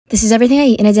This is everything I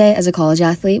eat in a day as a college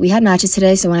athlete. We had matches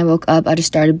today, so when I woke up, I just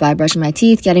started by brushing my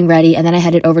teeth, getting ready, and then I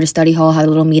headed over to study hall, had a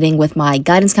little meeting with my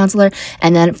guidance counselor,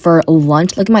 and then for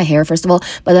lunch, look at my hair first of all,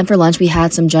 but then for lunch we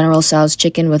had some General Tso's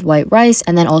chicken with white rice,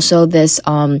 and then also this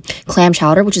clam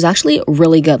chowder, which is actually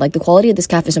really good. Like, the quality of this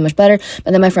cafe is so much better.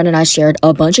 But then my friend and I shared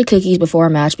a bunch of cookies before our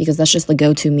match because that's just the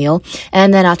go-to meal.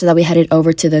 And then after that, we headed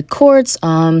over to the courts.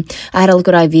 I had a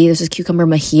liquid IV. This was cucumber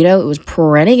mojito. It was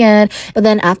pretty good. But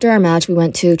then after our match, we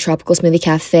went to Tropical Smoothie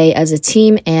Cafe as a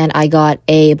team, and I got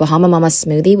a Bahama Mama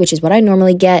smoothie, which is what I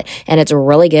normally get, and it's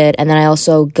really good. And then I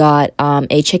also got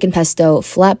a chicken pesto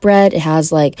flatbread. It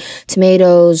has like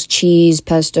tomatoes, cheese,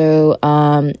 pesto,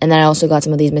 and then I also got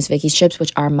some of these Miss Vicky's chips,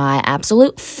 which are my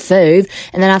absolute fave.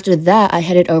 And then after that, I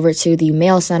headed over to the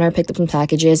mail center, picked up some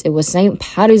packages. It was St.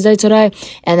 Patty's Day today,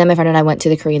 and then my friend and I went to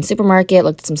the Korean supermarket,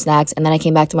 looked at some snacks, and then I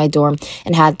came back to my dorm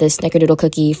and had this snickerdoodle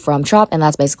cookie from Trop, and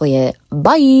that's basically it.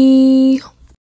 Bye!